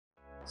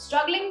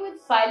Struggling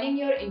with filing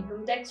your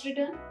income tax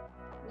return?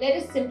 Let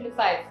us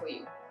simplify it for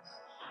you.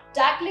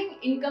 Tackling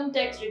income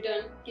tax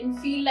return can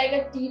feel like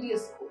a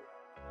tedious chore,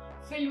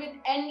 filled with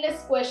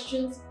endless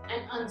questions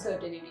and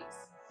uncertainties.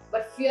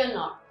 But fear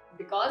not,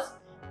 because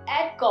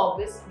at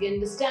Corpbiz, we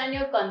understand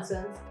your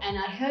concerns and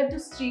are here to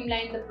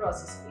streamline the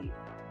process for you.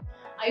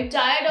 Are you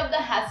tired of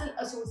the hassle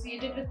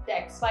associated with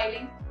tax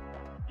filing?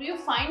 Do you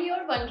find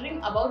you're wondering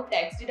about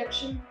tax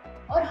deduction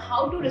or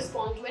how to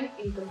respond to an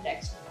income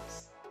tax notice?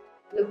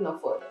 Look no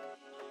further.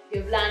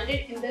 You've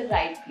landed in the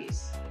right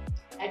place.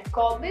 At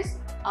Corpbiz,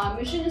 our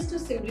mission is to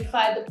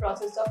simplify the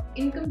process of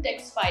income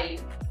tax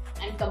filing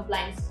and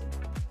compliance.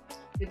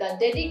 With our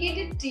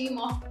dedicated team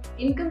of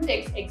income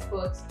tax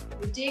experts,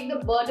 we take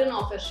the burden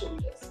off our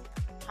shoulders,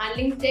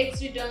 handling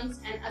tax returns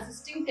and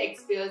assisting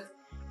taxpayers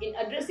in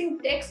addressing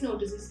tax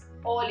notices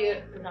all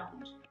year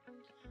round.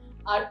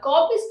 Our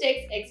Corpbiz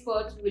tax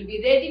experts will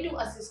be ready to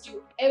assist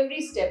you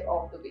every step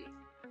of the way.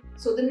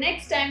 So the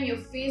next time you're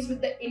faced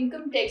with the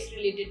income tax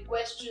related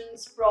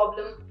questions,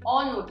 problem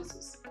or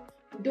notices,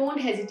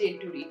 don't hesitate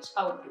to reach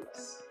out to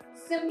us.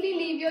 Simply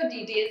leave your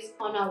details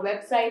on our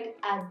website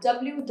at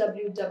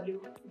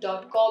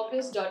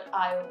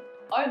www.corpbiz.io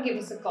or give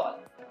us a call.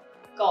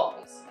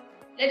 Corpbiz.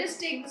 Let us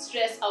take the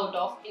stress out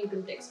of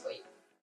income tax for you.